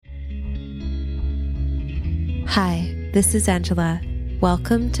Hi, this is Angela.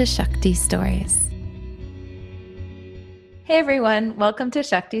 Welcome to Shakti Stories. Hey everyone, welcome to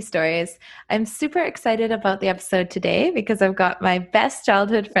Shakti Stories. I'm super excited about the episode today because I've got my best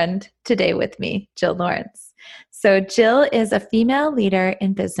childhood friend today with me, Jill Lawrence. So Jill is a female leader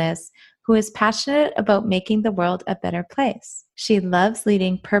in business who is passionate about making the world a better place. She loves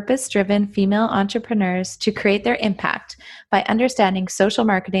leading purpose-driven female entrepreneurs to create their impact by understanding social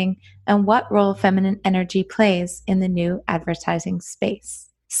marketing and what role feminine energy plays in the new advertising space.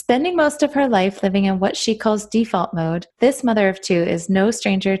 Spending most of her life living in what she calls default mode, this mother of two is no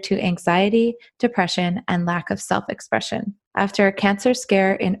stranger to anxiety, depression, and lack of self-expression. After a cancer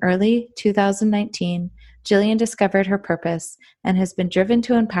scare in early 2019, Jillian discovered her purpose and has been driven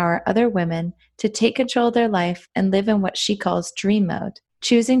to empower other women to take control of their life and live in what she calls dream mode,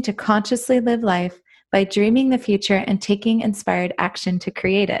 choosing to consciously live life by dreaming the future and taking inspired action to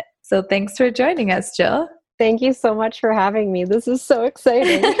create it. So thanks for joining us, Jill. Thank you so much for having me. This is so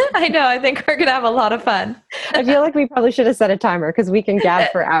exciting. I know. I think we're going to have a lot of fun. I feel like we probably should have set a timer because we can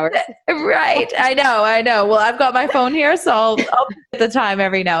gab for hours. Right. I know. Well, I've got my phone here, so I'll put the time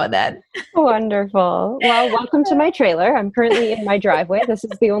every now and then. Wonderful. Well, welcome to my trailer. I'm currently in my driveway. This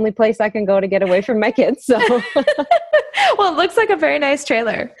is the only place I can go to get away from my kids. So, well, it looks like a very nice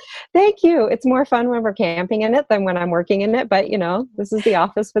trailer. Thank you. It's more fun when we're camping in it than when I'm working in it. But, this is the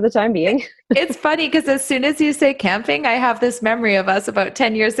office for the time being. It's funny because as soon as you say camping, I have this memory of us about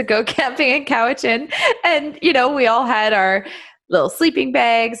 10 years ago camping in Cowichan. And, we all had our little sleeping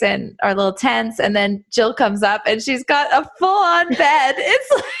bags and our little tents. And then Jill comes up and she's got a full-on bed.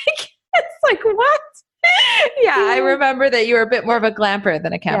 It's like, what? Yeah, I remember that you were a bit more of a glamper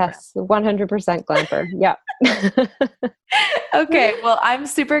than a camper. Yes, 100% glamper. Yeah. Okay, well, I'm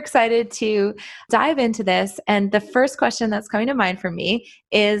super excited to dive into this. And the first question that's coming to mind for me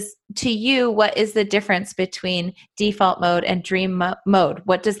is, to you, what is the difference between default mode and dream mode?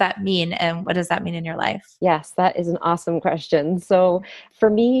 What does that mean? And what does that mean in your life? Yes, that is an awesome question. So for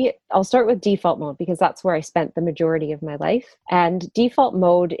me, I'll start with default mode because that's where I spent the majority of my life. And default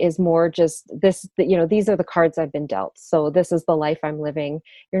mode is more just this, these are the cards I've been dealt. So this is the life I'm living.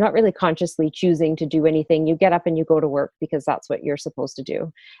 You're not really consciously choosing to do anything. You get up and you go to work because that's what you're supposed to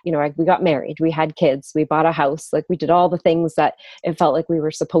do. We got married, we had kids, we bought a house, like we did all the things that it felt like we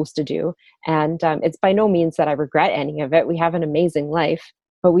were supposed to do. And it's by no means that I regret any of it. We have an amazing life,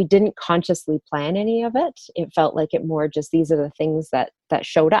 but we didn't consciously plan any of it. It felt like it more just, these are the things that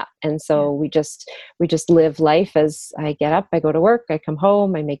showed up. And so we just live life as I get up, I go to work, I come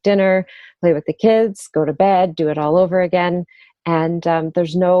home, I make dinner, play with the kids, go to bed, do it all over again. And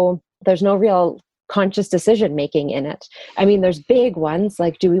there's no real conscious decision making in it. I mean, there's big ones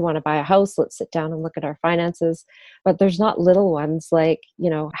like, do we want to buy a house? Let's sit down and look at our finances. But there's not little ones like,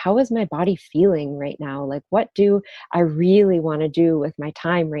 how is my body feeling right now? Like, what do I really want to do with my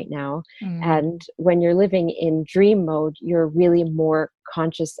time right now? And when you're living in dream mode, you're really more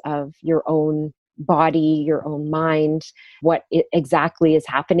conscious of your own body, your own mind, what exactly is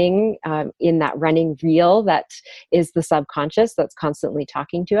happening in that running reel that is the subconscious that's constantly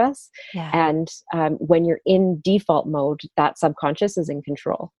talking to us. Yeah. And when you're in default mode, that subconscious is in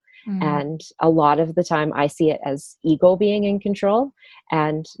control. And a lot of the time I see it as ego being in control,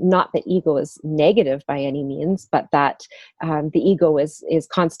 and not that ego is negative by any means, but that the ego is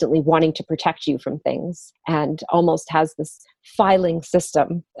constantly wanting to protect you from things and almost has this filing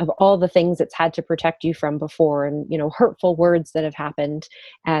system of all the things it's had to protect you from before, and hurtful words that have happened.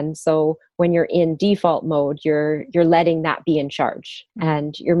 And so when you're in default mode, you're letting that be in charge,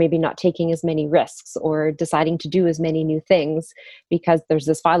 and you're maybe not taking as many risks or deciding to do as many new things because there's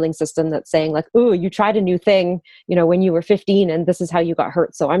this filing system that's saying like, oh, you tried a new thing, when you were 15 and this is how you got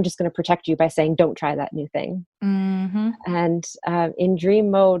hurt. So I'm just going to protect you by saying, don't try that new thing. And in dream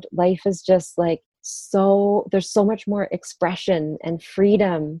mode, life is just like, there's so much more expression and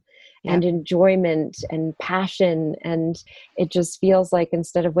freedom and enjoyment and passion. And it just feels like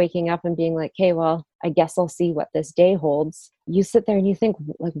instead of waking up and being like, hey, well, I guess I'll see what this day holds. You sit there and you think,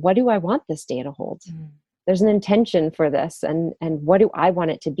 like, what do I want this day to hold? There's an intention for this. And what do I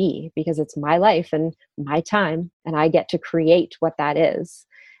want it to be? Because it's my life and my time, and I get to create what that is.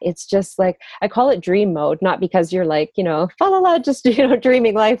 It's just like, I call it dream mode, not because you're like, fa la la, just,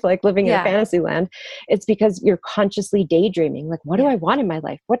 dreaming life, like living in a fantasy land. It's because you're consciously daydreaming. Like, what do I want in my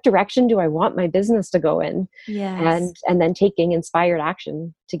life? What direction do I want my business to go in? Yes. And then taking inspired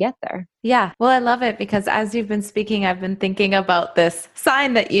action to get there. Yeah. Well, I love it because as you've been speaking, I've been thinking about this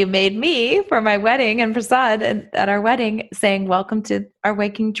sign that you made me for my wedding and Prasad at our wedding saying, welcome to our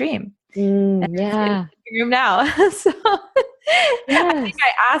waking dream. Yeah. Room now. So I think Yes.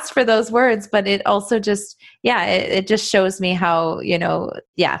 I asked for those words, but it also just, yeah, it just shows me how,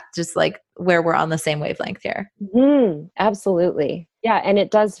 yeah, just like where we're on the same wavelength here. Absolutely. Yeah. And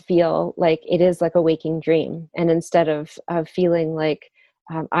it does feel like it is like a waking dream. And instead of feeling like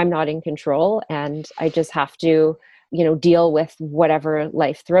I'm not in control and I just have to, deal with whatever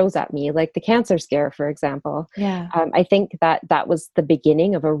life throws at me, like the cancer scare, for example. Yeah. I think that was the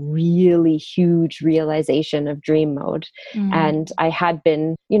beginning of a really huge realization of dream mode. Mm. And I had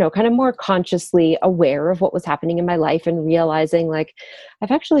been, kind of more consciously aware of what was happening in my life and realizing like,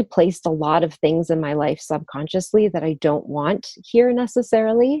 I've actually placed a lot of things in my life subconsciously that I don't want here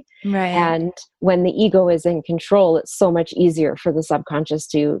necessarily. Right. And when the ego is in control, it's so much easier for the subconscious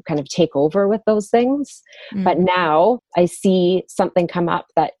to kind of take over with those things. But Mm. now I see something come up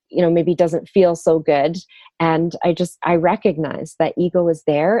that, maybe doesn't feel so good. And I recognize that ego is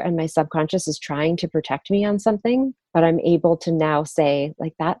there and my subconscious is trying to protect me on something, but I'm able to now say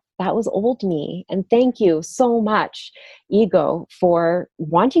like that was old me. And thank you so much, ego, for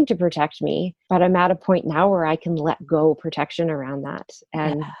wanting to protect me. But I'm at a point now where I can let go protection around that.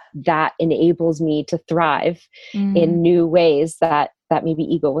 And Yeah. that enables me to thrive Mm. in new ways that maybe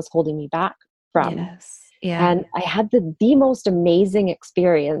ego was holding me back from. Yes. Yeah. And I had the most amazing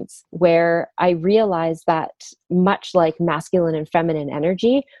experience where I realized that much like masculine and feminine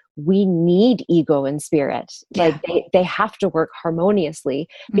energy, we need ego and spirit. Like Yeah. they have to work harmoniously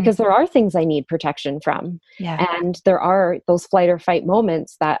Mm. because there are things I need protection from. Yeah. And there are those flight or fight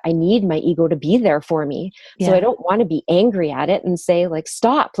moments that I need my ego to be there for me. So I Yeah. don't want to be angry at it and say like,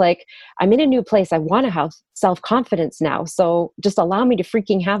 stop, like I'm in a new place. I want to have self-confidence now. So just allow me to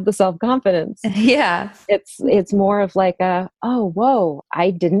freaking have the self-confidence. Yeah. It's more of like oh, whoa,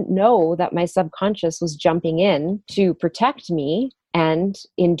 I didn't know that my subconscious was jumping in to protect me, and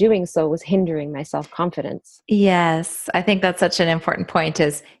in doing so was hindering my self-confidence. Yes. I think that's such an important point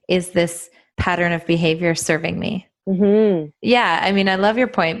is this pattern of behavior serving me? Hmm. Yeah, I mean, I love your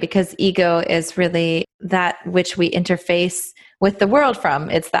point because ego is really that which we interface with the world from.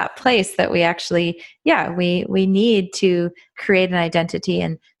 It's that place that we actually, yeah, we need to create an identity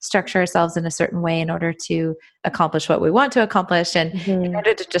and structure ourselves in a certain way in order to accomplish what we want to accomplish. And in Hmm.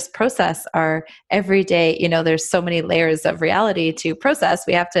 order to just process our everyday, there's so many layers of reality to process.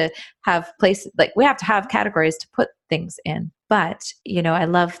 We have to have places, like we have to have categories to put things in. But, I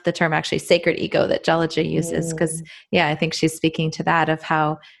love the term actually sacred ego that Jalaja uses because yeah, I think she's speaking to that of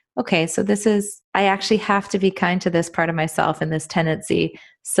how, okay, so I actually have to be kind to this part of myself and this tendency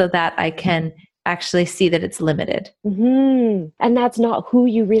so that I can actually see that it's limited. And that's not who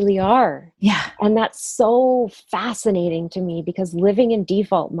you really are. Yeah. And that's so fascinating to me because living in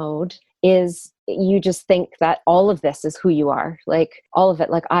default mode is you just think that all of this is who you are, like all of it.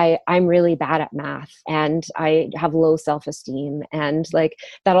 Like I'm really bad at math and I have low self-esteem, and like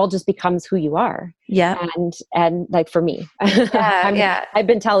that all just becomes who you are. Yeah. And like for me, Yeah. Yeah. I've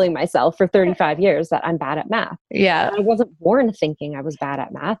been telling myself for 35 years that I'm bad at math. Yeah. And I wasn't born thinking I was bad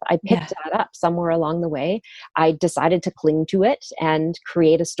at math. I Yeah. picked that up somewhere along the way. I decided to cling to it and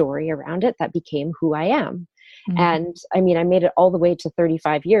create a story around it that became who I am. Mm. And I mean, I made it all the way to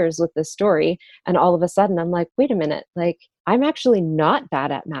 35 years with this story. And all of a sudden, I'm like, wait a minute, like, I'm actually not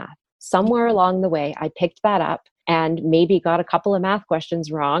bad at math. Somewhere along the way, I picked that up and maybe got a couple of math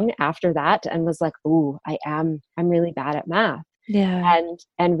questions wrong after that and was like, ooh, I'm really bad at math. Yeah.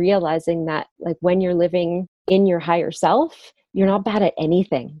 And realizing that like when you're living in your higher self, you're not bad at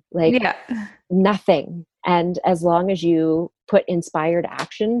anything, like Yeah. nothing. And as long as you put inspired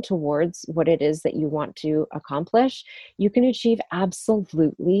action towards what it is that you want to accomplish, you can achieve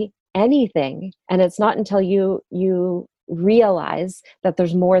absolutely anything. And it's not until you realize that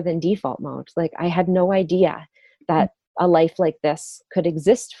there's more than default mode. Like I had no idea that a life like this could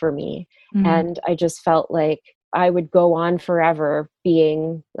exist for me. Mm. And I just felt like I would go on forever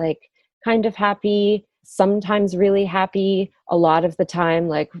being like kind of happy, sometimes really happy, a lot of the time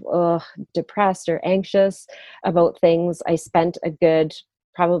like depressed or anxious about things. I spent a good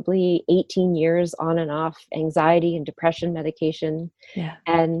probably 18 years on and off anxiety and depression medication. Yeah.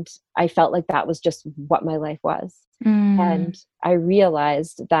 And I felt like that was just what my life was. Mm. And I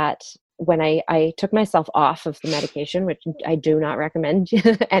realized that when I took myself off of the medication, which I do not recommend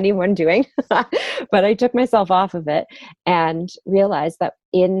anyone doing, but I took myself off of it and realized that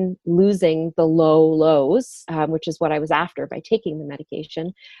in losing the low lows, which is what I was after by taking the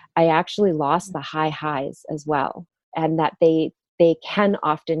medication, I actually lost the high highs as well. And that they can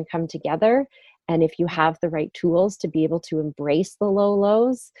often come together. And if you have the right tools to be able to embrace the low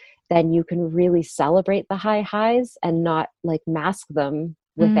lows, then you can really celebrate the high highs and not like mask them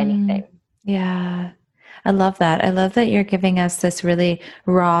with anything. Yeah. I love that. I love that you're giving us this really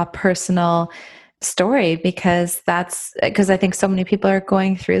raw, personal story, because I think so many people are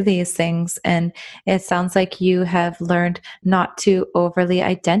going through these things. And it sounds like you have learned not to overly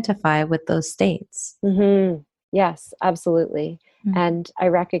identify with those states. Mm-hmm. Yes, absolutely. Mm. And I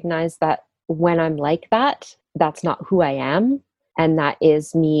recognize that when I'm like that, that's not who I am. And that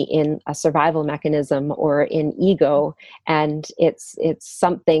is me in a survival mechanism or in ego. And it's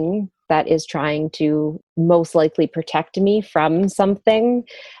something that is trying to most likely protect me from something.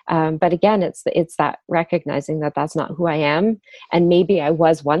 But again, it's that recognizing that that's not who I am. And maybe I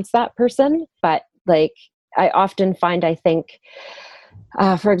was once that person, but like I often find, I think,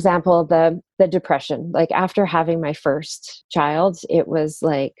 for example, the depression, like after having my first child, it was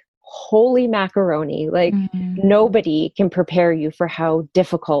like holy macaroni. Like Mm. nobody can prepare you for how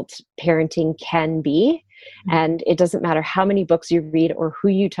difficult parenting can be. And it doesn't matter how many books you read or who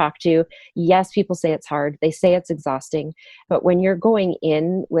you talk to. Yes, people say it's hard. They say it's exhausting. But when you're going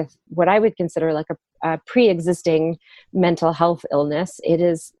in with what I would consider like a pre-existing mental health illness,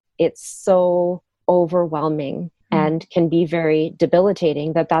 it's so overwhelming and can be very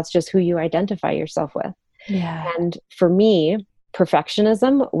debilitating that's just who you identify yourself with. Yeah. And for me,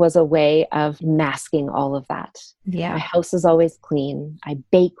 perfectionism was a way of masking all of that. Yeah. My house is always clean. I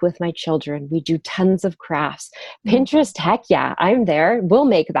bake with my children. We do tons of crafts. Pinterest, heck yeah, I'm there. We'll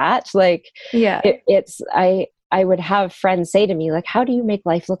make that. Like Yeah. I would have friends say to me, like, how do you make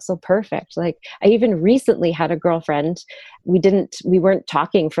life look so perfect? Like, I even recently had a girlfriend. We weren't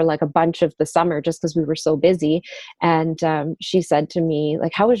talking for like a bunch of the summer just because we were so busy. And she said to me,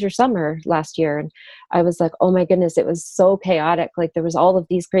 like, how was your summer last year? And I was like, oh my goodness, it was so chaotic. Like, there was all of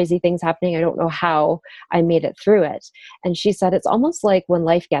these crazy things happening. I don't know how I made it through it. And she said, it's almost like when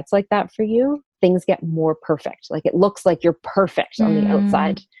life gets like that for you, things get more perfect. Like, it looks like you're perfect on the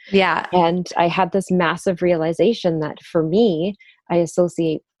outside. Yeah. And I had this massive realization that for me, I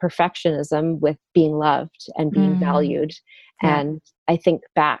associate perfectionism with being loved and being valued. Yeah. And I think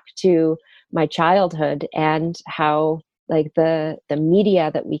back to my childhood and how like the media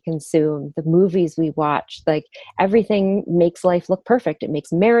that we consume, the movies we watch, like everything makes life look perfect. It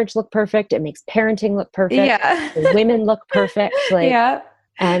makes marriage look perfect. It makes parenting look perfect. Yeah. Women look perfect. Like, Yeah.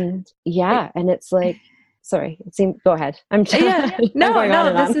 and yeah, and it's like, sorry, go ahead. I'm Yeah. I'm No, going on no,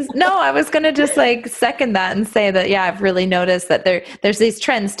 and on. I was going to just like second that and say that, yeah, I've really noticed that there's these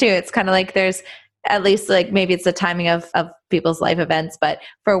trends too. It's kind of like there's at least like maybe it's the timing of people's life events, but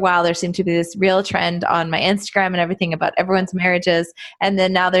for a while there seemed to be this real trend on my Instagram and everything about everyone's marriages. And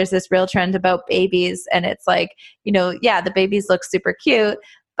then now there's this real trend about babies. And it's like, yeah, the babies look super cute,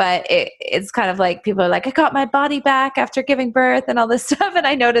 but it's kind of like people are like, I got my body back after giving birth and all this stuff. And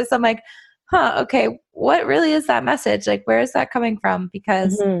I notice I'm like, okay, what really is that message? Like, where is that coming from?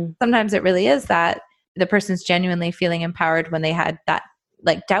 Because Mm-hmm. sometimes it really is that the person's genuinely feeling empowered when they had that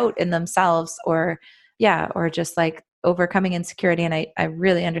like doubt in themselves, or just like overcoming insecurity. And I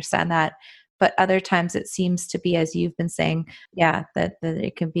really understand that. But other times it seems to be, as you've been saying, that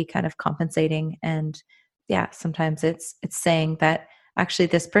it can be kind of compensating. And sometimes it's saying that actually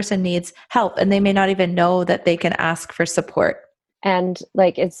this person needs help and they may not even know that they can ask for support. And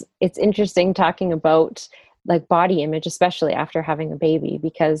like it's interesting talking about like body image, especially after having a baby,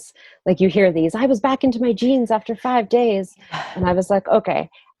 because like you hear these, I was back into my jeans after 5 days. And I was like,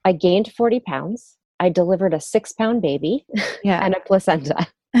 okay, I gained 40 pounds. I delivered a 6-pound baby Yeah. and a placenta.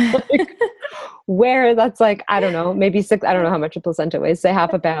 Like, where that's like, I don't know, maybe 6, I don't know how much a placenta weighs, say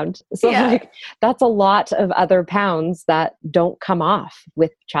half a pound. So like, that's a lot of other pounds that don't come off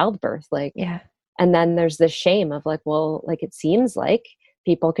with childbirth. Like, and then there's this shame of like, well, like it seems like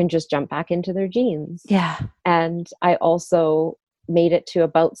people can just jump back into their jeans. Yeah. And I also made it to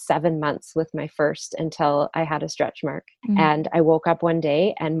about 7 months with my first until I had a stretch mark. And I woke up one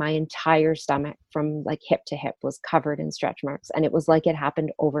day and my entire stomach from like hip to hip was covered in stretch marks. And it was like it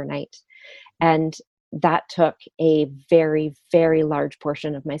happened overnight. And that took a very, very large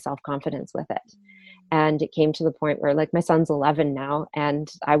portion of my self-confidence with it. And it came to the point where like my son's 11 now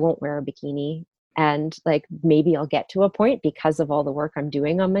and I won't wear a bikini. And like maybe I'll get to a point because of all the work I'm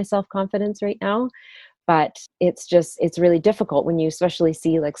doing on my self-confidence right now. But it's really difficult when you especially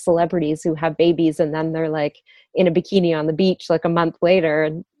see like celebrities who have babies and then they're like in a bikini on the beach like a month later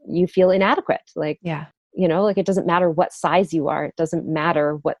and you feel inadequate. Like, like it doesn't matter what size you are. It doesn't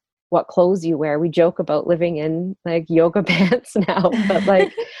matter what clothes you wear. We joke about living in like yoga pants now, but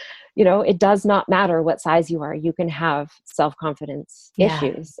like, it does not matter what size you are. You can have self-confidence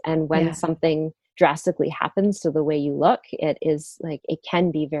issues. And when something drastically happens to the way you look, it is like, it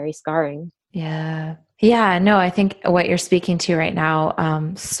can be very scarring. Yeah. Yeah. No, I think what you're speaking to right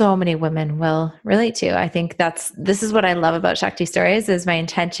now, so many women will relate to. I think this is what I love about Shakti Stories is my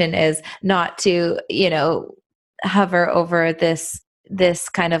intention is not to, hover over this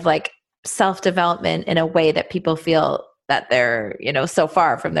kind of like self-development in a way that people feel that they're, so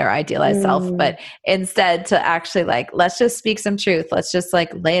far from their idealized self, Mm, but instead to actually like, let's just speak some truth. Let's just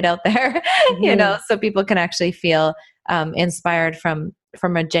like lay it out there, mhm, so people can actually feel inspired from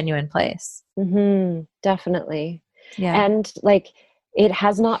a genuine place. definitely. Yeah. And like, it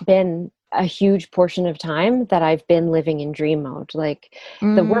has not been a huge portion of time that I've been living in dream mode. Like,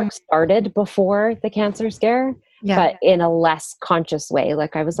 the Mm, work started before the cancer scare, yeah. but in a less conscious way.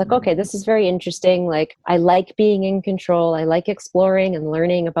 Like, I was like, okay, this is very interesting. Like, I like being in control. I like exploring and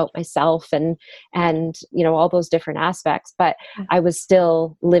learning about myself and all those different aspects. But I was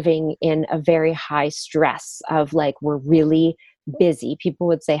still living in a very high stress of like, we're really busy. People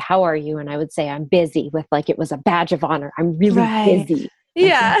would say, "How are you?" And I would say, "I'm busy," with like it was a badge of honor. I'm really Right. busy. My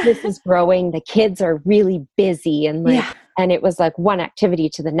Yeah. business is growing. The kids are really busy. Yeah. And it was like one activity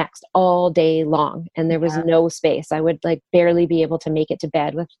to the next all day long. And there was Yeah. no space. I would like barely be able to make it to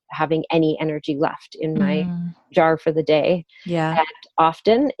bed with having any energy left in my Mm, jar for the day. yeah. And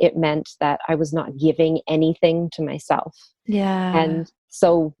often it meant that I was not giving anything to myself. Yeah. And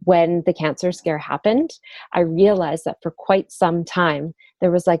so when the cancer scare happened, I realized that for quite some time,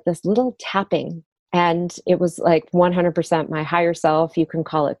 there was like this little tapping. And it was like 100% my higher self. You can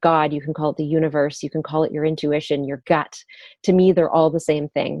call it God, you can call it the universe, you can call it your intuition, your gut. To me, they're all the same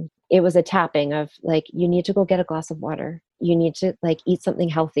thing. It was a tapping of like, you need to go get a glass of water. You need to like eat something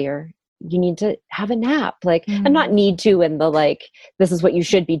healthier. You need to have a nap. Like, and not Mm, need to in the like, this is what you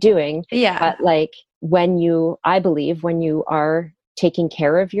should be doing. yeah. But like, I believe when you are taking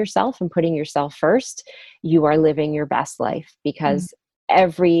care of yourself and putting yourself first, you are living your best life Mm, because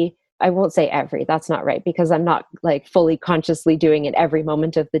I won't say every, that's not right because I'm not like fully consciously doing it every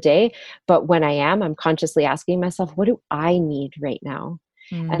moment of the day. But when I am, I'm consciously asking myself, what do I need right now?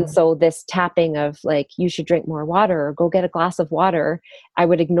 And mm, so this tapping of like, you should drink more water or go get a glass of water, I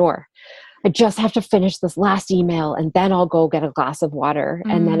would ignore. I just have to finish this last email and then I'll go get a glass of water.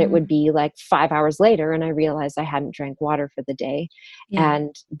 And then it would mm, be like 5 hours later and I realized I hadn't drank water for the day. yeah.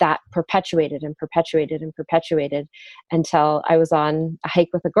 And that perpetuated and perpetuated and perpetuated until I was on a hike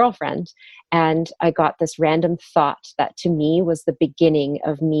with a girlfriend. And I got this random thought that to me was the beginning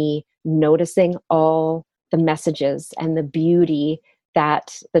of me noticing all the messages and the beauty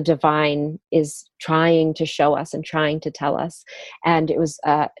that the divine is trying to show us and trying to tell us. And it was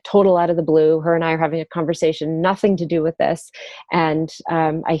total out of the blue. Her and I are having a conversation, nothing to do with this. And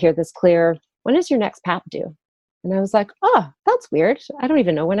I hear this clear, when is your next PAP due? And I was like, oh, that's weird. I don't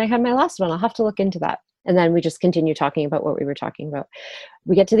even know when I had my last one. I'll have to look into that. And then we just continue talking about what we were talking about.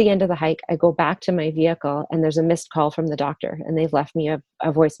 We get to the end of the hike. I go back to my vehicle and there's a missed call from the doctor. And they've left me a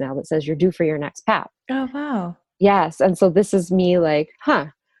voicemail that says, you're due for your next PAP. Oh, wow. Yes. And so this is me like,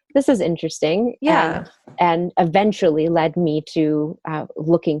 this is interesting. Yeah. And eventually led me to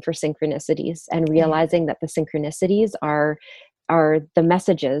looking for synchronicities and Yeah. realizing that the synchronicities are the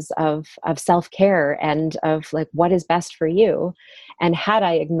messages of self-care and of like what is best for you. And had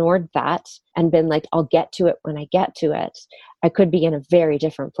I ignored that and been like, I'll get to it when I get to it, I could be in a very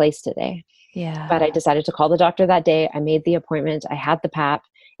different place today. But Yeah. I decided to call the doctor that day. I made the appointment. I had the PAP.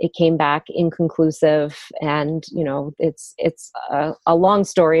 It came back inconclusive, and it's a long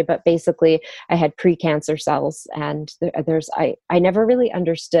story. But basically, I had pre-cancer cells, and I never really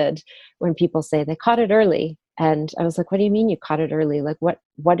understood when people say they caught it early, and I was like, "What do you mean you caught it early? Like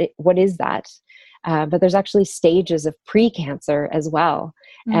what is that?" But there's actually stages of pre-cancer as well,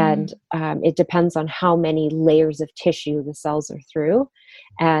 and Mm, it depends on how many layers of tissue the cells are through.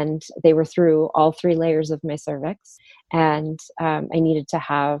 And they were through all 3 layers of my cervix. And I needed to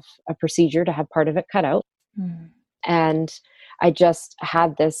have a procedure to have part of it cut out. mm, And I just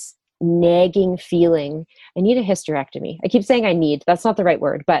had this nagging feeling. I need a hysterectomy. I keep saying I need, that's not the right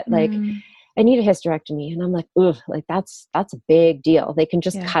word, but like, mm, I need a hysterectomy. And I'm like, ooh, like that's a big deal. They can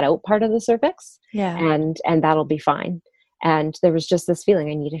just yeah. cut out part of the cervix Yeah. and that'll be fine. And there was just this feeling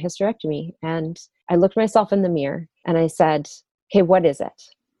I need a hysterectomy. And I looked myself in the mirror and I said, okay, what is it?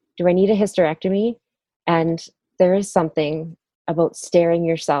 Do I need a hysterectomy? And there is something about staring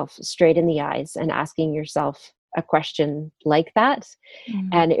yourself straight in the eyes and asking yourself a question like that. Mm,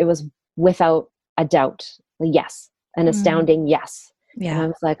 And it was without a doubt, a yes, an mm, astounding yes. And yeah. I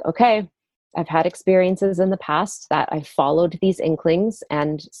was like, okay, I've had experiences in the past that I followed these inklings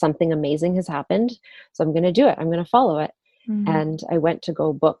and something amazing has happened. So I'm going to do it. I'm going to follow it. Mm, And I went to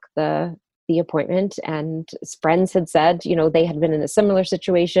go book the the appointment, and friends had said, they had been in a similar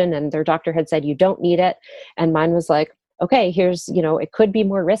situation and their doctor had said, you don't need it. And mine was like, okay, here's, it could be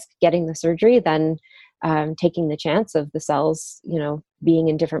more risk getting the surgery than taking the chance of the cells, being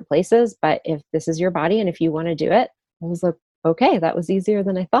in different places. But if this is your body and if you want to do it, I was like, okay, that was easier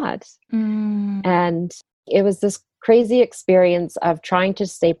than I thought. And it was this crazy experience of trying to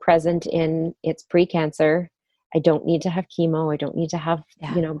stay present in its pre-cancer. I don't need to have chemo. I don't need to have,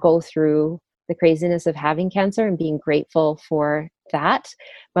 go through the craziness of having cancer, and being grateful for that,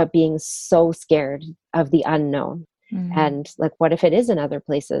 but being so scared of the unknown. And like, what if it is in other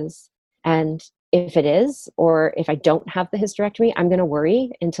places? And if it is, or if I don't have the hysterectomy, I'm going to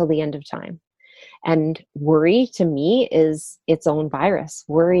worry until the end of time. And worry to me is its own virus.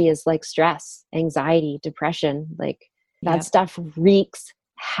 Worry is like stress, anxiety, depression, like that stuff wreaks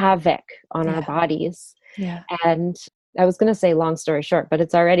havoc on our bodies. Yeah. And I was going to say long story short, but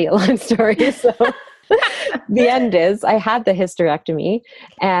it's already a long story. So the end is I had the hysterectomy,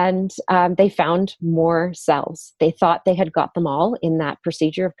 and they found more cells. They thought they had got them all in that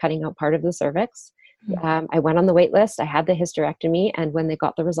procedure of cutting out part of the cervix. I went on the wait list. I had the hysterectomy. And when they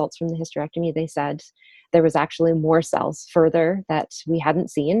got the results from the hysterectomy, they said there was actually more cells further that we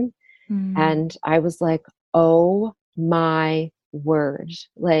hadn't seen. And I was like, oh my word.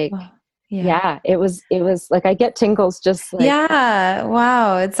 Like, it was like, I get tingles just like,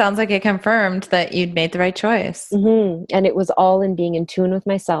 wow. It sounds like it confirmed that you'd made the right choice. And it was all in being in tune with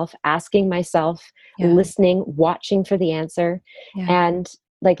myself, asking myself, listening, watching for the answer. And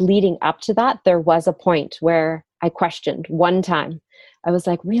like leading up to that, there was a point where I questioned one time. I was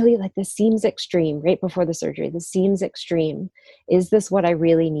like, really, like this seems extreme right before the surgery. This seems extreme. Is this what I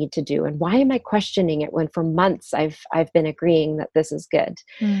really need to do? And why am I questioning it when for months I've been agreeing that this is good?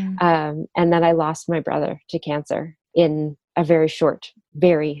 And then I lost my brother to cancer in a very short,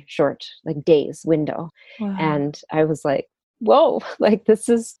 like days window. Wow. And I was like, whoa, like this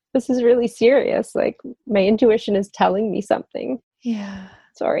is really serious. Like my intuition is telling me something. Yeah.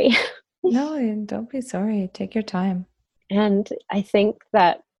 Sorry. No, don't be sorry. Take your time. And I think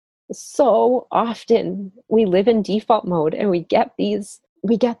that so often we live in default mode and we get these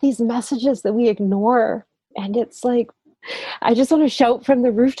messages that we ignore. And it's like, I just want to shout from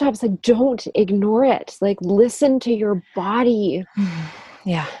the rooftops, like, don't ignore it. Like, listen to your body.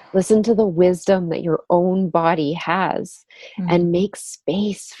 Yeah. Listen to the wisdom that your own body has and make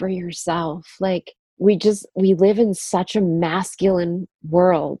space for yourself. Like, we live in such a masculine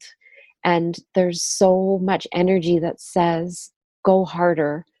world, and there's so much energy that says, go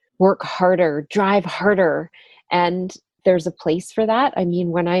harder, work harder, drive harder. And there's a place for that. I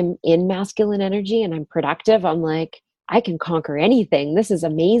mean, when I'm in masculine energy and I'm productive, I'm like, I can conquer anything. This is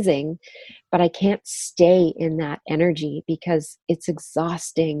amazing. But I can't stay in that energy because it's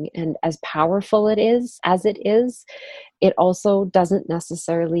exhausting. And as powerful as it is, it also doesn't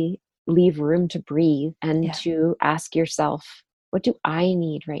necessarily leave room to breathe and to ask yourself, what do I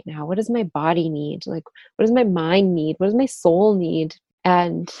need right now? What does my body need? Like, what does my mind need? What does my soul need?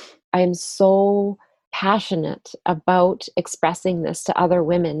 And I am so passionate about expressing this to other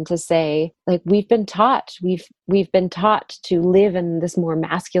women, to say, like, we've been taught to live in this more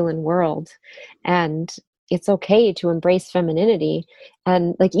masculine world, and it's okay to embrace femininity.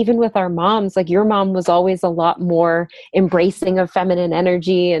 And like, even with our moms, like your mom was always a lot more embracing of feminine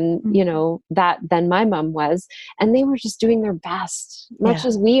energy and, that than my mom was. And they were just doing their best, much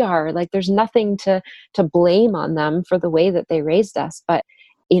as we are. Like, there's nothing to blame on them for the way that they raised us. But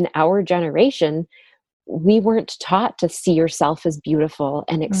in our generation, we weren't taught to see yourself as beautiful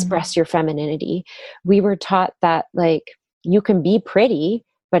and express your femininity. We were taught that, like, you can be pretty,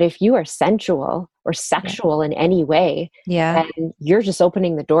 but if you are sensual or sexual in any way, then you're just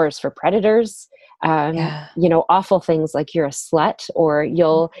opening the doors for predators. Awful things like you're a slut, or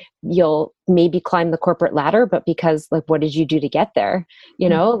you'll maybe climb the corporate ladder, but because, like, what did you do to get there?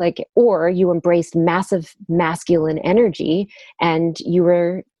 Or you embraced massive masculine energy and you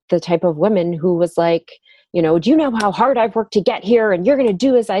were the type of woman who was like, do you know how hard I've worked to get here? And you're going to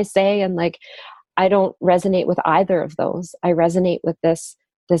do as I say. And like, I don't resonate with either of those. I resonate with this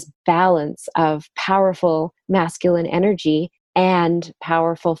balance of powerful masculine energy and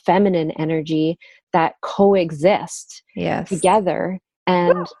powerful feminine energy that coexist together.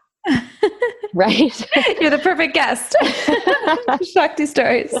 And right? You're the perfect guest. Shakti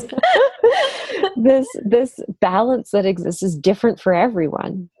Stories. This balance that exists is different for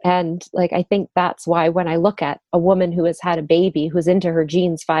everyone. And like, I think that's why when I look at a woman who has had a baby, who's into her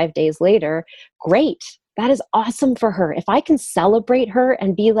jeans 5 days later, great. That is awesome for her. If I can celebrate her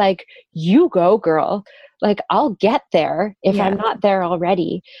and be like, you go, girl, Like, I'll get there if Yeah. I'm not there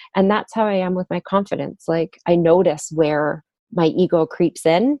already. And that's how I am with my confidence. Like, I notice where my ego creeps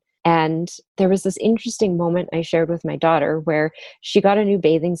in. And there was this interesting moment I shared with my daughter where she got a new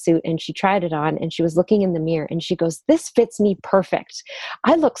bathing suit and she tried it on and she was looking in the mirror and she goes, "This fits me perfect.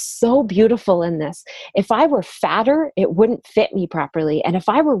 I look so beautiful in this. If I were fatter, it wouldn't fit me properly. And if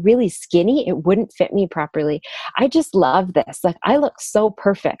I were really skinny, it wouldn't fit me properly. I just love this. Like, I look so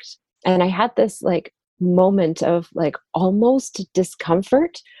perfect." And I had this like moment of like almost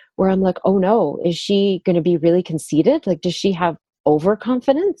discomfort where I'm like, oh no, is she going to be really conceited? Like, does she have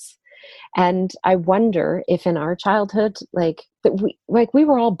overconfidence? And I wonder if in our childhood, like that we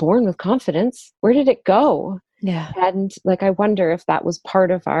were all born with confidence. Where did it go? Yeah. And like, I wonder if that was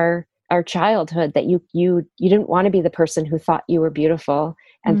part of our childhood, that you didn't want to be the person who thought you were beautiful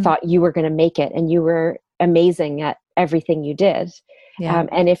and thought you were going to make it and you were amazing at everything you did. Yeah.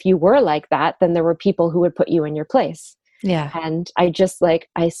 And if you were like that, then there were people who would put you in your place. Yeah. And I just like,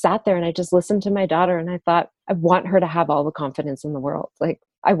 I sat there and I just listened to my daughter and I thought, I want her to have all the confidence in the world. Like,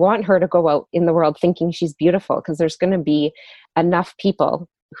 I want her to go out in the world thinking she's beautiful, because there's going to be enough people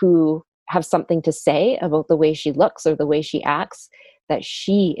who have something to say about the way she looks or the way she acts, that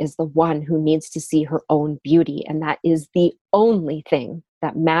she is the one who needs to see her own beauty. And that is the only thing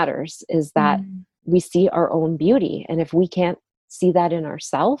that matters, is that we see our own beauty. And if we can't see that in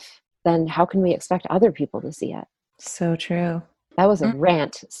ourselves, then how can we expect other people to see it? So true. That was a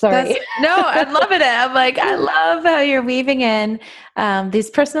rant. Sorry. No, I'm loving it. I'm like, I love how you're weaving in these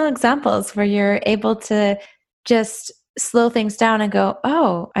personal examples where you're able to just slow things down and go,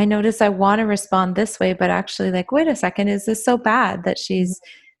 oh, I notice I want to respond this way, but actually, like, wait a second, is this so bad that she's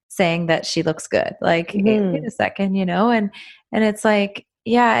saying that she looks good? Like, wait a second, and it's like,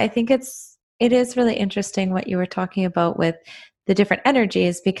 yeah, I think it is really interesting what you were talking about with the different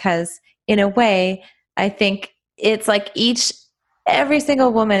energies, because in a way, I think it's like every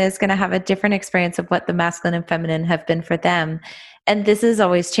single woman is going to have a different experience of what the masculine and feminine have been for them. And this is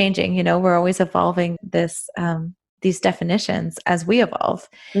always changing, we're always evolving these definitions as we evolve.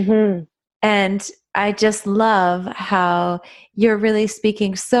 And I just love how you're really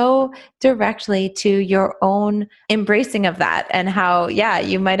speaking so directly to your own embracing of that, and how, yeah,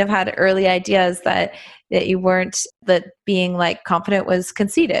 you might have had early ideas that you weren't, that being like confident was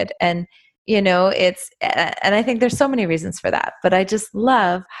conceited. And and I think there's so many reasons for that, but I just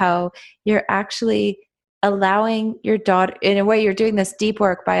love how you're actually allowing your daughter, in a way, you're doing this deep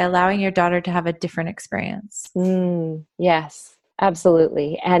work by allowing your daughter to have a different experience. Yes,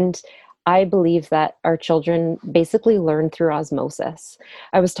 absolutely. And I believe that our children basically learn through osmosis.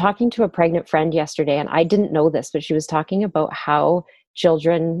 I was talking to a pregnant friend yesterday, and I didn't know this, but she was talking about how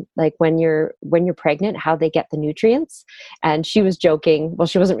children, like when you're pregnant, how they get the nutrients. And she was joking. Well,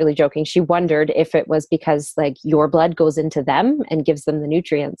 she wasn't really joking. She wondered if it was because like your blood goes into them and gives them the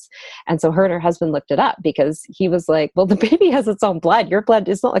nutrients. And so her and her husband looked it up, because he was like, well, the baby has its own blood. Your blood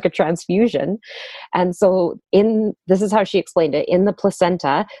is not like a transfusion. And so this is how she explained it. In the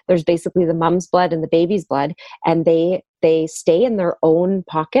placenta, there's basically the mom's blood and the baby's blood, and they stay in their own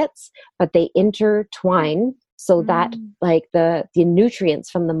pockets, but they intertwine, so that like the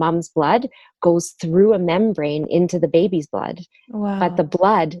nutrients from the mom's blood goes through a membrane into the baby's blood. Wow. But the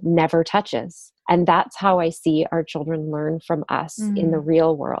blood never touches. And that's how I see our children learn from us in the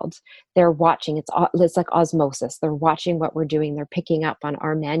real world. They're watching. It's like osmosis. They're watching what we're doing. They're picking up on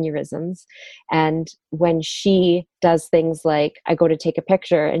our mannerisms. And when she does things like, I go to take a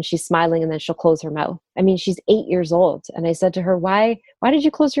picture and she's smiling and then she'll close her mouth. I mean, she's 8 years old. And I said to her, why did you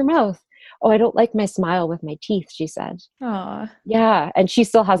close your mouth? Oh, I don't like my smile with my teeth, she said. Aww. Yeah. And she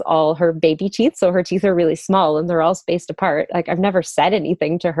still has all her baby teeth. So her teeth are really small and they're all spaced apart. Like, I've never said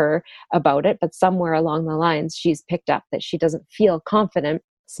anything to her about it, but somewhere along the lines, she's picked up that she doesn't feel confident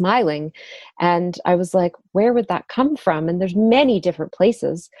smiling. And I was like, where would that come from? And there's many different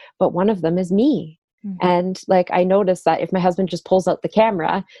places, but one of them is me. And like, I noticed that if my husband just pulls out the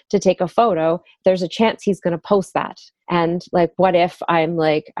camera to take a photo, there's a chance he's going to post that. And like, what if I'm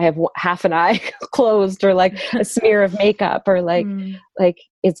like, I have half an eye closed, or like a smear of makeup, or like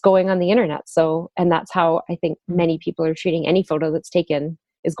it's going on the internet. So, and that's how I think many people are treating any photo that's taken,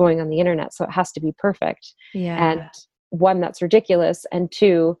 is going on the internet. So it has to be perfect. Yeah. And one, that's ridiculous. And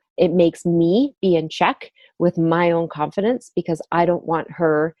two, it makes me be in check with my own confidence, because I don't want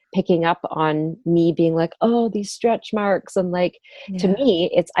her picking up on me being like, oh, these stretch marks. And like, to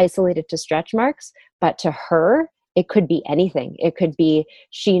me, it's isolated to stretch marks, but to her, it could be anything. It could be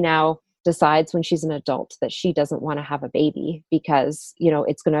she now decides when she's an adult that she doesn't want to have a baby because,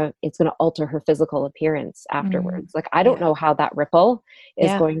 it's going to alter her physical appearance afterwards. Like, I don't know how that ripple is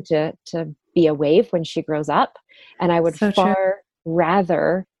going to be a wave when she grows up. And I would So true. far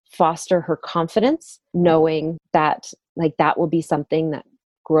rather foster her confidence, knowing that like that will be something that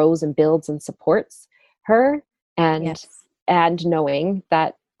grows and builds and supports her. And Yes. and knowing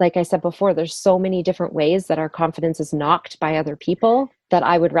that, like I said before, there's so many different ways that our confidence is knocked by other people, that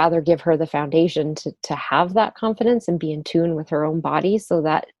I would rather give her the foundation to have that confidence and be in tune with her own body, so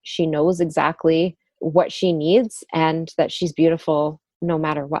that she knows exactly what she needs and that she's beautiful no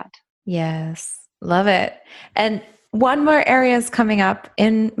matter what. Yes, love it. And one more area is coming up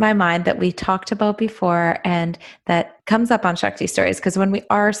in my mind that we talked about before and that comes up on Shakti Stories. Because when we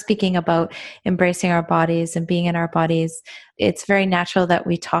are speaking about embracing our bodies and being in our bodies, it's very natural that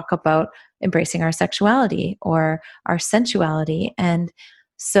we talk about embracing our sexuality or our sensuality. And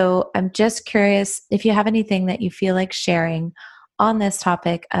so I'm just curious if you have anything that you feel like sharing on this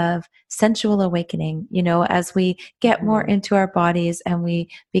topic of sensual awakening, as we get more into our bodies and we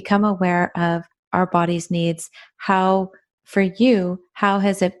become aware of our body's needs. How, for you, how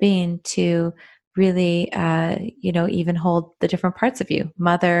has it been to really, even hold the different parts of you,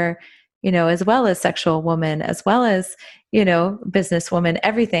 mother, as well as sexual woman, as well as, businesswoman,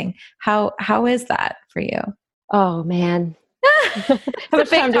 everything. How is that for you? Oh man. How much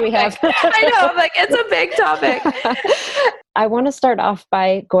time do we have? I know, like it's a big topic. I want to start off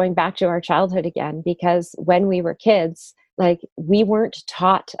by going back to our childhood again, because when we were kids, like we weren't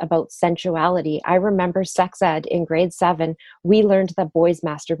taught about sensuality. I remember sex ed in grade 7, we learned that boys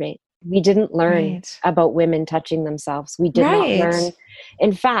masturbate. We didn't learn Right. about women touching themselves. We did not Right. learn.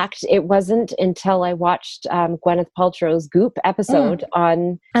 In fact, it wasn't until I watched Gwyneth Paltrow's Goop episode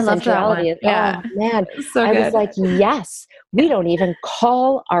on I love that one. sensuality. Yeah. Oh man, So I was good. like, yes, we don't even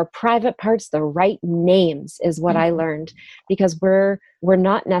call our private parts the right names, is what I learned, because we're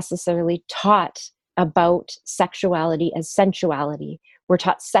not necessarily taught about sexuality as sensuality. We're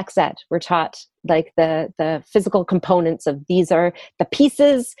taught sex ed. We're taught like the physical components of these are the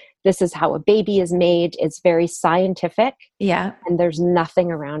pieces. This is how a baby is made. It's very scientific. Yeah. And there's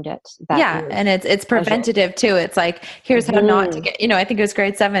nothing around it. And it's preventative too. It's like, here's how not to get, I think it was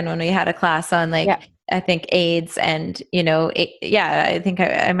grade 7 when we had a class on like, I think AIDS and, I think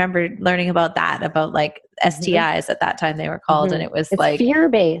I remember learning about that, about like STIs at that time they were called. And it was it's like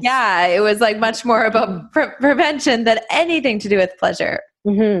fear-based. Yeah. It was like much more about prevention than anything to do with pleasure.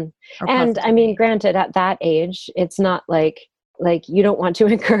 And I mean, granted, at that age, it's not like you don't want to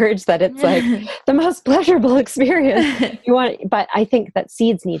encourage that it's like the most pleasurable experience you want, but I think that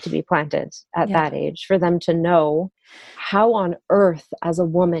seeds need to be planted at that age for them to know, how on earth as a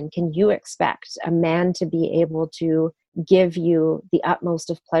woman can you expect a man to be able to give you the utmost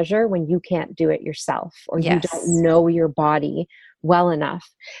of pleasure when you can't do it yourself, or you don't know your body well enough.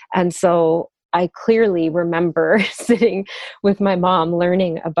 And so I clearly remember sitting with my mom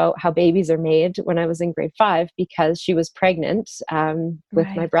learning about how babies are made when I was in grade 5, because she was pregnant with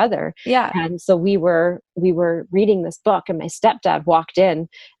my brother. Yeah. And so we were reading this book, and my stepdad walked in,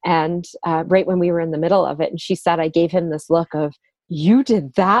 and right when we were in the middle of it, and she said, I gave him this look of, you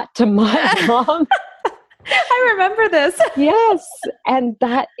did that to my mom? I remember this. Yes. And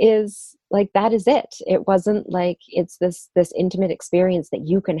that is it. It wasn't like it's this intimate experience that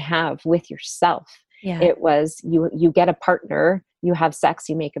you can have with yourself. Yeah. It was you get a partner, you have sex,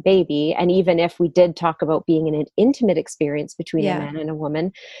 you make a baby. And even if we did talk about being in an intimate experience between a man and a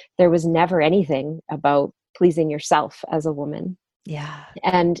woman, there was never anything about pleasing yourself as a woman. Yeah.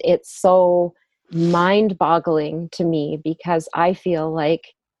 And it's so mind-boggling to me, because I feel like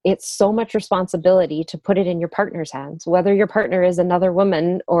it's so much responsibility to put it in your partner's hands, whether your partner is another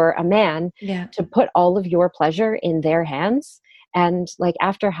woman or a man, to put all of your pleasure in their hands. And like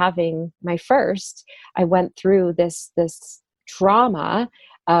after having my first, I went through this trauma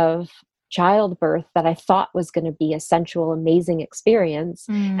of childbirth that I thought was going to be a sensual, amazing experience.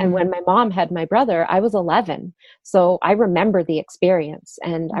 And when my mom had my brother, I was 11. So I remember the experience.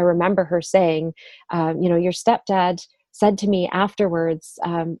 And I remember her saying, your stepdad said to me afterwards,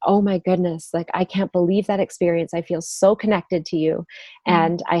 oh my goodness, like, I can't believe that experience. I feel so connected to you.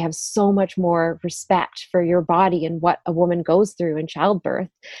 And I have so much more respect for your body and what a woman goes through in childbirth.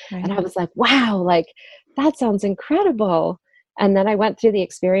 And I was like, wow, like that sounds incredible. And then I went through the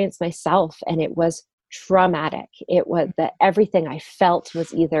experience myself, and it was traumatic. It was that everything I felt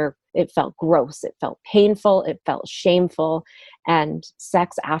was either, it felt gross, it felt painful, it felt shameful. And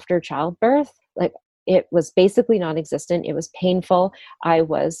sex after childbirth, like, it was basically non-existent. It was painful. I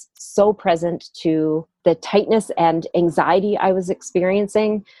was so present to the tightness and anxiety I was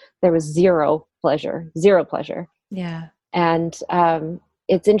experiencing. There was zero pleasure. Yeah. And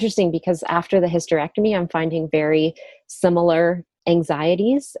it's interesting because after the hysterectomy, I'm finding very similar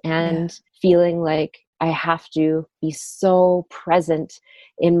anxieties and feeling like I have to be so present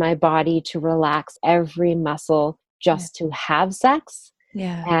in my body to relax every muscle just to have sex.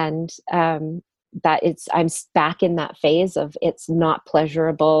 Yeah. And that I'm back in that phase of it's not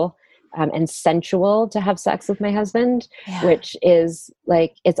pleasurable and sensual to have sex with my husband, which is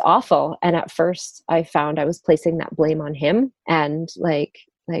like, it's awful. And at first I found I was placing that blame on him, and like,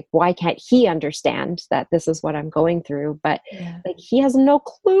 why can't he understand that this is what I'm going through? But like, he has no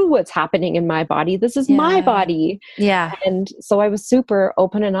clue what's happening in my body. This is my body. Yeah. And so I was super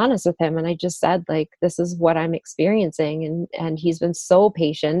open and honest with him. And I just said, like, this is what I'm experiencing. And he's been so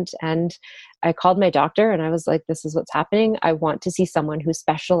patient. And I called my doctor and I was like, this is what's happening. I want to see someone who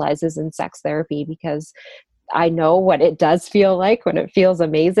specializes in sex therapy, because I know what it does feel like when it feels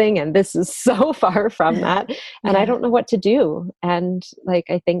amazing. And this is so far from that. And I don't know what to do. And like,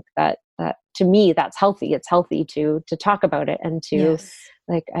 I think that to me, that's healthy. It's healthy to talk about it, and to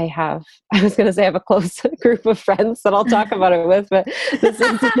like, I was going to say I have a close group of friends that I'll talk about it with, but this is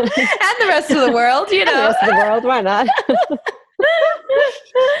and the rest of the world, you know, the rest of the world, why not?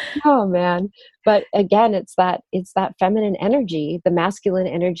 Oh man. But again, it's that feminine energy. The masculine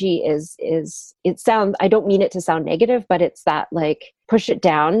energy is I don't mean it to sound negative, but it's that, like, push it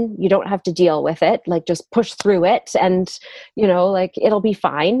down. You don't have to deal with it. Like, just push through it, and you know, like, it'll be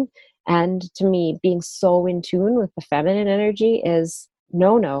fine. And to me, being so in tune with the feminine energy is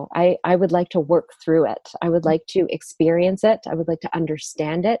no, I would like to work through it. I would like to experience it. I would like to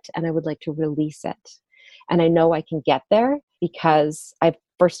understand it, and I would like to release it. And I know I can get there because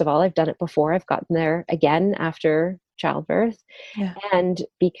first of all, I've done it before. I've gotten there again after childbirth. Yeah. And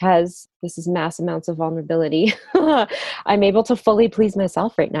because this is mass amounts of vulnerability, I'm able to fully please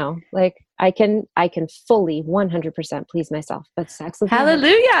myself right now. Like, I can fully 100% please myself, but sex with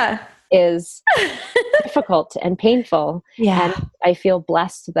hallelujah is difficult and painful. Yeah. And I feel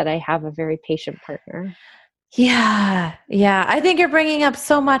blessed that I have a very patient partner. Yeah. I think you're bringing up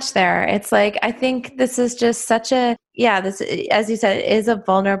so much there. It's like, I think this is just such this, as you said, it is a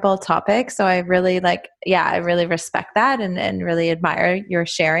vulnerable topic. So I really I really respect that and really admire your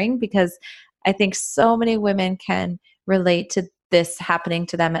sharing, because I think so many women can relate to this happening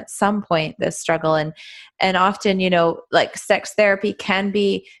to them at some point, this struggle. And often, you know, like, sex therapy can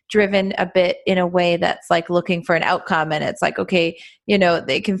be driven a bit in a way that's like looking for an outcome. And it's like, okay, you know,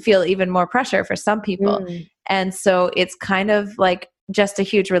 they can feel even more pressure for some people. And so it's kind of like just a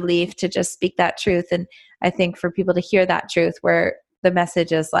huge relief to just speak that truth. And I think for people to hear that truth, where the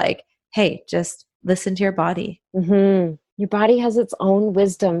message is like, hey, just listen to your body. Mm-hmm. Your body has its own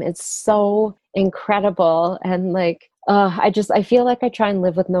wisdom. It's so incredible. And like, I feel like I try and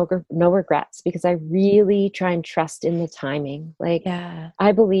live with no regrets, because I really try and trust in the timing. Like,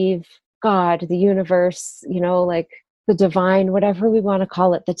 I believe God, the universe, you know, like the divine, whatever we want to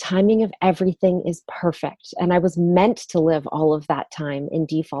call it, the timing of everything is perfect. And I was meant to live all of that time in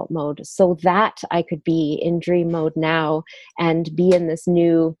default mode so that I could be in dream mode now and be in this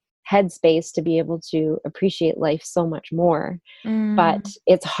new headspace to be able to appreciate life so much more. But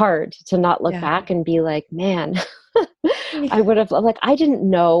it's hard to not look back and be like, man, I would have, like, I didn't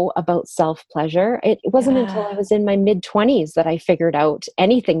know about self-pleasure. It wasn't until I was in my mid-20s that I figured out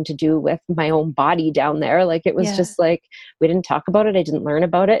anything to do with my own body down there. Like, it was just like, we didn't talk about it. I didn't learn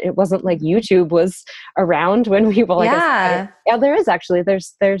about it. It wasn't like YouTube was around when we were there is actually,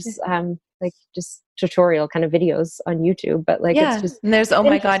 there's like just tutorial kind of videos on YouTube, but like, it's just, and there's Oh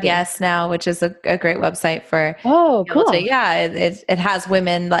My God Yes now, which is a great website for, cool. It has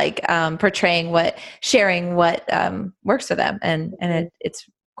women like portraying sharing what works for them, and it's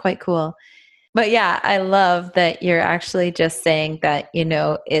quite cool. But I love that you're actually just saying that, you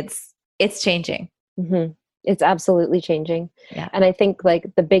know, it's changing. Mm-hmm. It's absolutely changing. Yeah. And I think like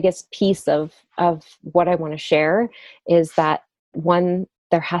the biggest piece of what I want to share is that, one,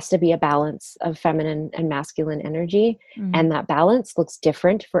 there has to be a balance of feminine and masculine energy. And that balance looks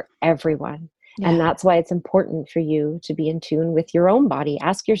different for everyone. And that's why it's important for you to be in tune with your own body.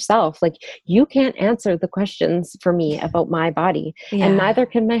 Ask yourself, like, you can't answer the questions for me about my body, and neither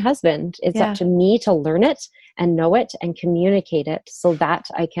can my husband. It's up to me to learn it and know it and communicate it so that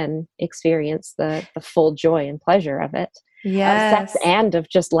I can experience the full joy and pleasure of it. Of sex and of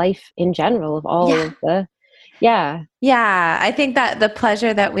just life in general, of all of the I think that the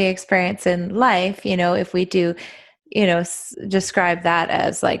pleasure that we experience in life, you know, if we do, you know, describe that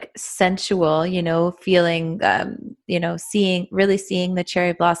as like sensual, you know, feeling, you know, seeing the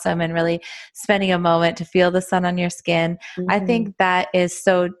cherry blossom and really spending a moment to feel the sun on your skin. I think that is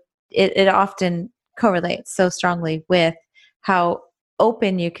it often correlates so strongly with how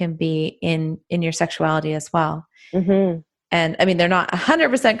open you can be in your sexuality as well. And I mean, they're not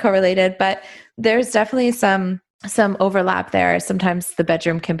 100% correlated, but there's definitely some overlap there. Sometimes the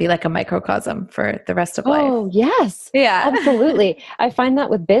bedroom can be like a microcosm for the rest of life. Oh, yes. Yeah. Absolutely. I find that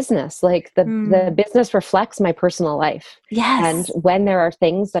with business, like the business reflects my personal life. Yes. And when there are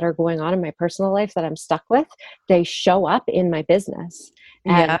things that are going on in my personal life that I'm stuck with, they show up in my business.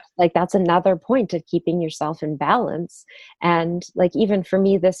 And like, that's another point of keeping yourself in balance. And like, even for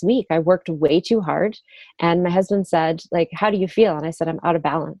me this week, I worked way too hard. And my husband said, like, how do you feel? And I said, I'm out of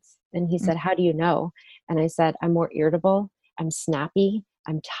balance. And he said, how do you know? And I said, I'm more irritable. I'm snappy.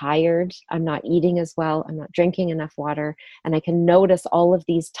 I'm tired. I'm not eating as well. I'm not drinking enough water. And I can notice all of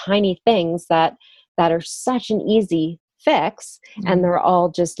these tiny things that are such an easy fix. And they're all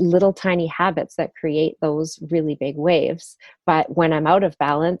just little tiny habits that create those really big waves. But when I'm out of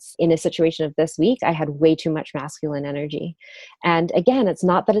balance in a situation of this week, I had way too much masculine energy. And again, it's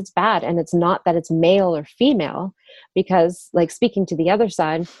not that it's bad, and it's not that it's male or female, because like, speaking to the other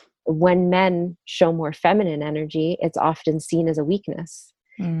side, when men show more feminine energy, it's often seen as a weakness.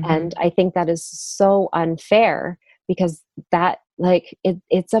 And I think that is so unfair, because that, like,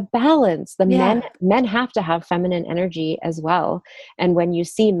 it's a balance. Men have to have feminine energy as well. And when you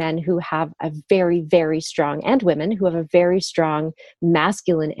see men who have a very, very strong, and women who have a very strong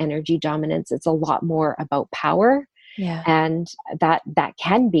masculine energy dominance, it's a lot more about power. And that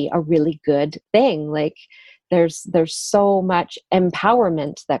can be a really good thing. Like, there's so much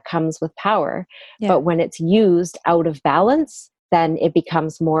empowerment that comes with power. But when it's used out of balance, then it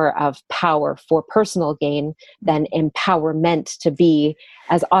becomes more of power for personal gain than empowerment to be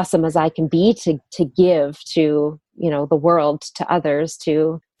as awesome as I can be, to give to, the world, to others,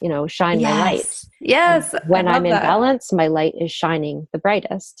 to, shine my light. Yes. And when I'm in balance, my light is shining the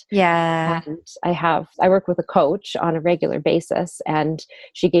brightest. Yeah. And I work with a coach on a regular basis, and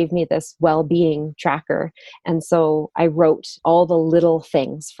she gave me this well-being tracker. And so I wrote all the little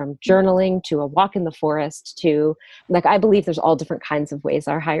things, from journaling to a walk in the forest to, like, I believe there's all different kinds of ways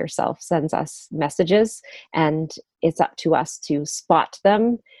our higher self sends us messages, and it's up to us to spot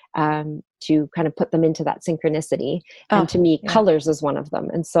them, to kind of put them into that synchronicity. And to me, colors is one of them.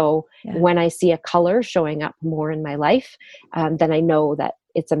 And so when I see a color showing up more in my life, then I know that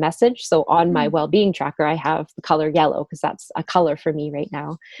it's a message. So on my well-being tracker, I have the color yellow, because that's a color for me right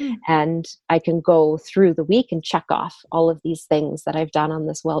now. And I can go through the week and check off all of these things that I've done on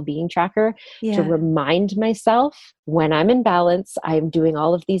this well-being tracker to remind myself, when I'm in balance, I'm doing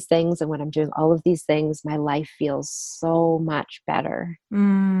all of these things. And when I'm doing all of these things, my life feels so much better.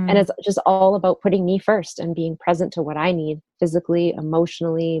 And it's just all about putting me first and being present to what I need, physically,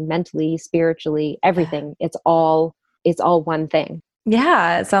 emotionally, mentally, spiritually, everything. It's all one thing.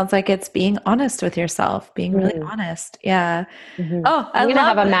 Yeah, it sounds like it's being honest with yourself, being really honest. Yeah. Oh, I'm going to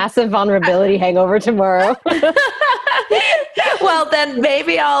have a massive vulnerability hangover tomorrow. Well, then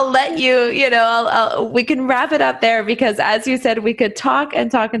maybe I'll let you, we can wrap it up there, because as you said, we could talk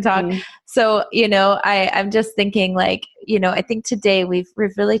and talk and talk. So, I'm just thinking, like, I think today we've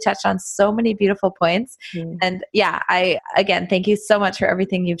really touched on so many beautiful points. And I, again, thank you so much for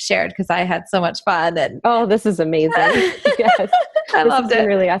everything you've shared, because I had so much fun. And this is amazing. Yes. I loved it.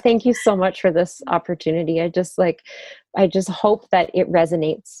 Really, thank you so much for this opportunity. I just hope that it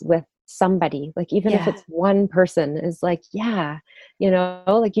resonates with somebody, like, even if it's one person is like,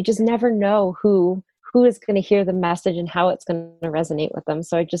 like, you just never know who is going to hear the message and how it's going to resonate with them.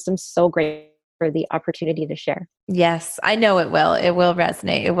 So I just am so grateful for the opportunity to share. Yes, I know it will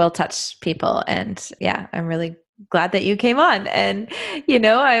resonate. It will touch people. And I'm really glad that you came on. And,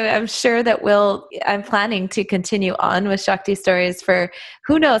 I'm sure that I'm planning to continue on with Shakti Stories for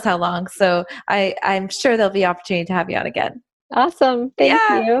who knows how long. So I'm sure there'll be opportunity to have you on again. Awesome. Thank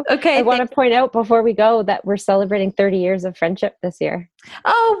you. Okay. I want to point out before we go that we're celebrating 30 years of friendship this year.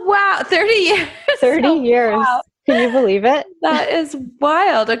 Oh, wow. 30 years. 30 years. Wow. Can you believe it? That is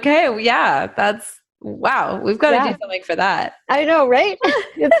wild. Okay. Yeah. That's wow. We've got to do something for that. I know, right?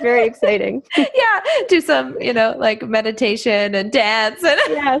 It's very exciting. Do some, like meditation and dance and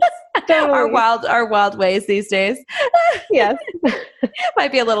yes, totally. our wild ways these days. Yes.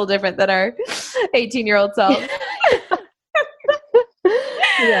 Might be a little different than our 18-year-old selves.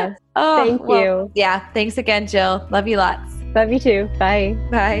 Yes. Thank you. Yeah. Thanks again, Jill. Love you lots. Love you too. Bye.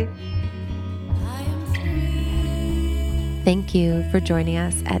 Bye. Thank you for joining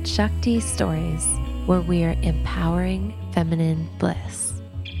us at Shakti Stories, where we are empowering feminine bliss.